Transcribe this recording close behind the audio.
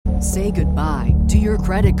Say goodbye to your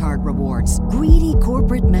credit card rewards. Greedy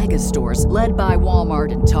corporate mega stores, led by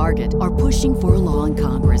Walmart and Target, are pushing for a law in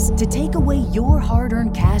Congress to take away your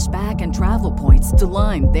hard-earned cash back and travel points to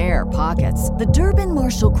line their pockets. The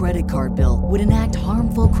Durbin-Marshall credit card bill would enact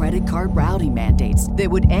harmful credit card routing mandates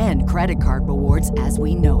that would end credit card rewards as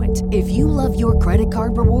we know it. If you love your credit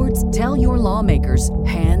card rewards, tell your lawmakers,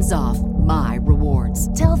 hands off my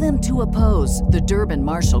rewards. Tell them to oppose the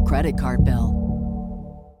Durbin-Marshall credit card bill.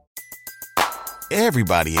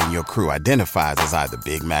 Everybody in your crew identifies as either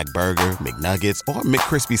Big Mac Burger, McNuggets, or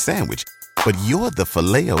McCrispy Sandwich. But you're the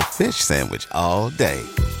Filet-O-Fish Sandwich all day.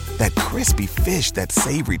 That crispy fish, that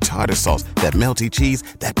savory tartar sauce, that melty cheese,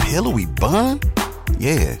 that pillowy bun.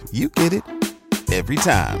 Yeah, you get it. Every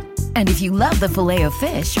time. And if you love the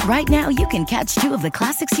Filet-O-Fish, right now you can catch two of the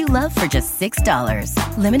classics you love for just $6.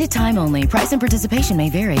 Limited time only. Price and participation may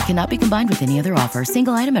vary. Cannot be combined with any other offer.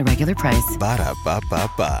 Single item at regular price.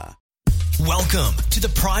 Ba-da-ba-ba-ba. Welcome to the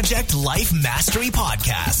Project Life Mastery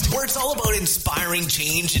Podcast, where it's all about inspiring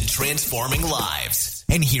change and transforming lives.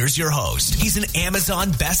 And here's your host. He's an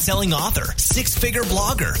Amazon best-selling author, six-figure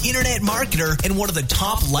blogger, internet marketer, and one of the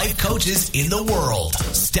top life coaches in the world,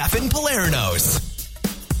 Stefan Palernos.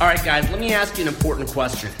 All right, guys, let me ask you an important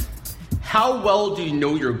question. How well do you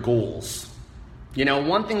know your goals? You know,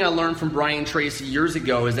 one thing I learned from Brian Tracy years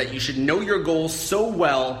ago is that you should know your goals so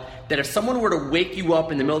well that if someone were to wake you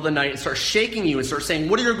up in the middle of the night and start shaking you and start saying,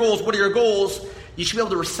 what are your goals, what are your goals? You should be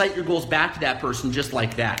able to recite your goals back to that person just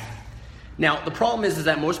like that. Now, the problem is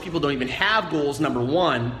that most people don't even have goals, number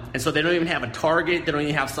one, and so they don't even have a target, they don't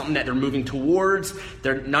even have something that they're moving towards,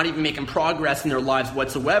 they're not even making progress in their lives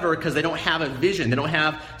whatsoever because they don't have a vision, they don't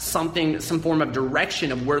have something, some form of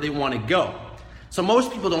direction of where they want to go. So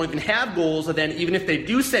most people don't even have goals, and then even if they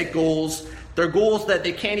do set goals, they're goals that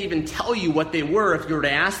they can't even tell you what they were if you were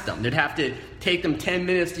to ask them. They'd have to take them 10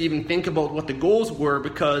 minutes to even think about what the goals were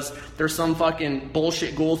because there's some fucking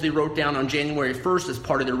bullshit goals they wrote down on January 1st as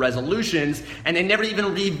part of their resolutions, and they never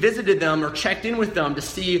even revisited them or checked in with them to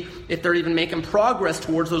see if they're even making progress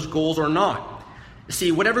towards those goals or not.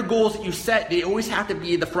 See, whatever goals that you set, they always have to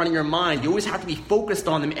be at the front of your mind. You always have to be focused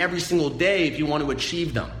on them every single day if you want to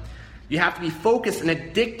achieve them. You have to be focused and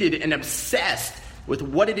addicted and obsessed with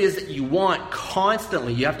what it is that you want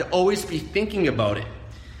constantly. You have to always be thinking about it.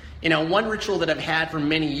 You know, one ritual that I've had for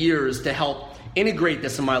many years to help integrate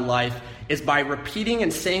this in my life is by repeating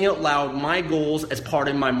and saying out loud my goals as part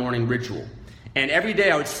of my morning ritual. And every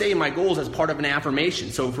day I would say my goals as part of an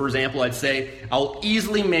affirmation. So for example, I'd say, I'll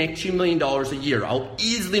easily make $2 million a year. I'll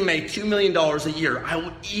easily make $2 million a year. I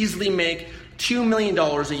will easily make $2 million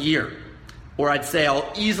a year. Or I'd say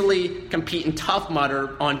I'll easily compete in Tough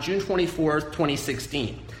Mudder on June 24th,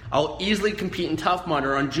 2016. I'll easily compete in Tough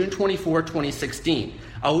Mudder on June 24th, 2016.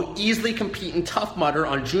 I'll easily compete in Tough Mudder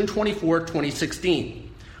on June 24th,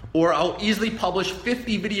 2016. Or I'll easily publish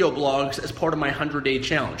 50 video blogs as part of my 100-day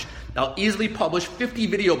challenge. I'll easily publish 50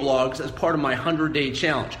 video blogs as part of my 100-day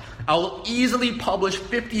challenge. I'll easily publish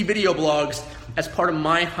 50 video blogs as part of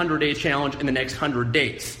my 100-day challenge in the next 100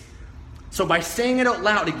 days. So by saying it out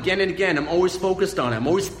loud again and again, I'm always focused on it. I'm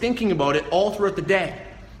always thinking about it all throughout the day.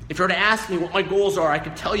 If you were to ask me what my goals are, I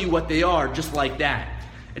could tell you what they are just like that.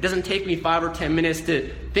 It doesn't take me 5 or 10 minutes to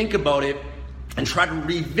think about it and try to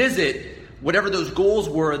revisit whatever those goals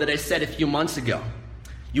were that I set a few months ago.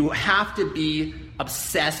 You have to be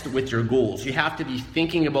obsessed with your goals. You have to be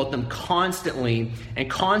thinking about them constantly and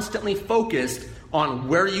constantly focused on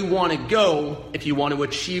where you want to go if you want to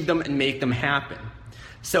achieve them and make them happen.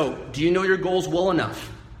 So, do you know your goals well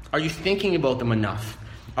enough? Are you thinking about them enough?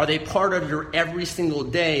 Are they part of your every single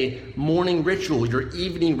day morning ritual, your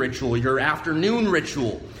evening ritual, your afternoon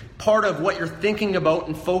ritual, part of what you're thinking about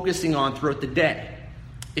and focusing on throughout the day?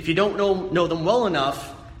 If you don't know them well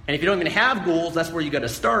enough, and if you don't even have goals, that's where you got to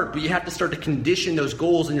start, but you have to start to condition those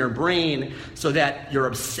goals in your brain so that you're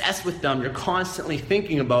obsessed with them, you're constantly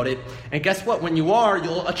thinking about it, and guess what? When you are,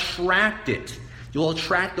 you'll attract it. You'll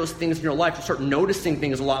attract those things in your life. You'll start noticing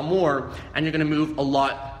things a lot more, and you're going to move a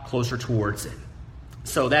lot closer towards it.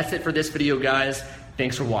 So that's it for this video, guys.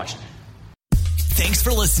 Thanks for watching. Thanks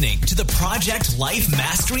for listening to the Project Life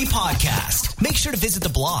Mastery Podcast. Make sure to visit the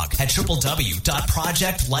blog at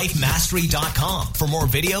www.projectlifemastery.com for more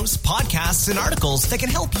videos, podcasts, and articles that can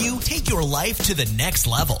help you take your life to the next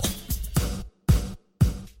level.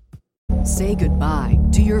 Say goodbye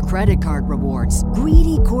to your credit card rewards.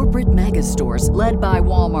 Greedy corporate mega stores, led by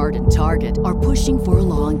Walmart and Target, are pushing for a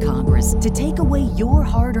law in Congress to take away your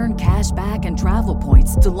hard-earned cash back and travel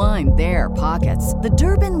points to line their pockets. The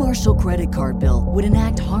Durbin-Marshall credit card bill would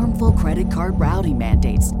enact harmful credit card routing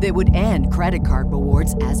mandates that would end credit card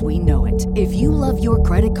rewards as we know it. If you love your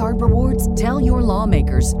credit card rewards, tell your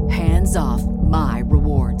lawmakers, hands off my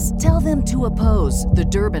rewards. Tell them to oppose the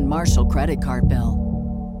Durbin-Marshall credit card bill.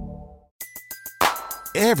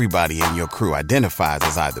 Everybody in your crew identifies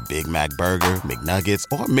as either Big Mac Burger, McNuggets,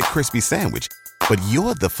 or McCrispy Sandwich. But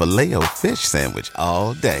you're the Filet-O-Fish Sandwich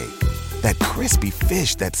all day. That crispy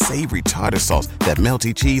fish, that savory tartar sauce, that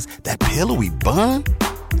melty cheese, that pillowy bun.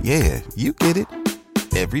 Yeah, you get it.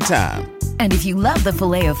 Every time. And if you love the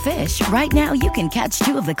Filet-O-Fish, right now you can catch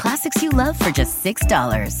two of the classics you love for just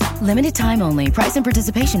 $6. Limited time only. Price and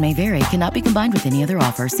participation may vary. Cannot be combined with any other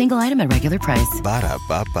offer. Single item at regular price.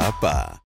 Ba-da-ba-ba-ba.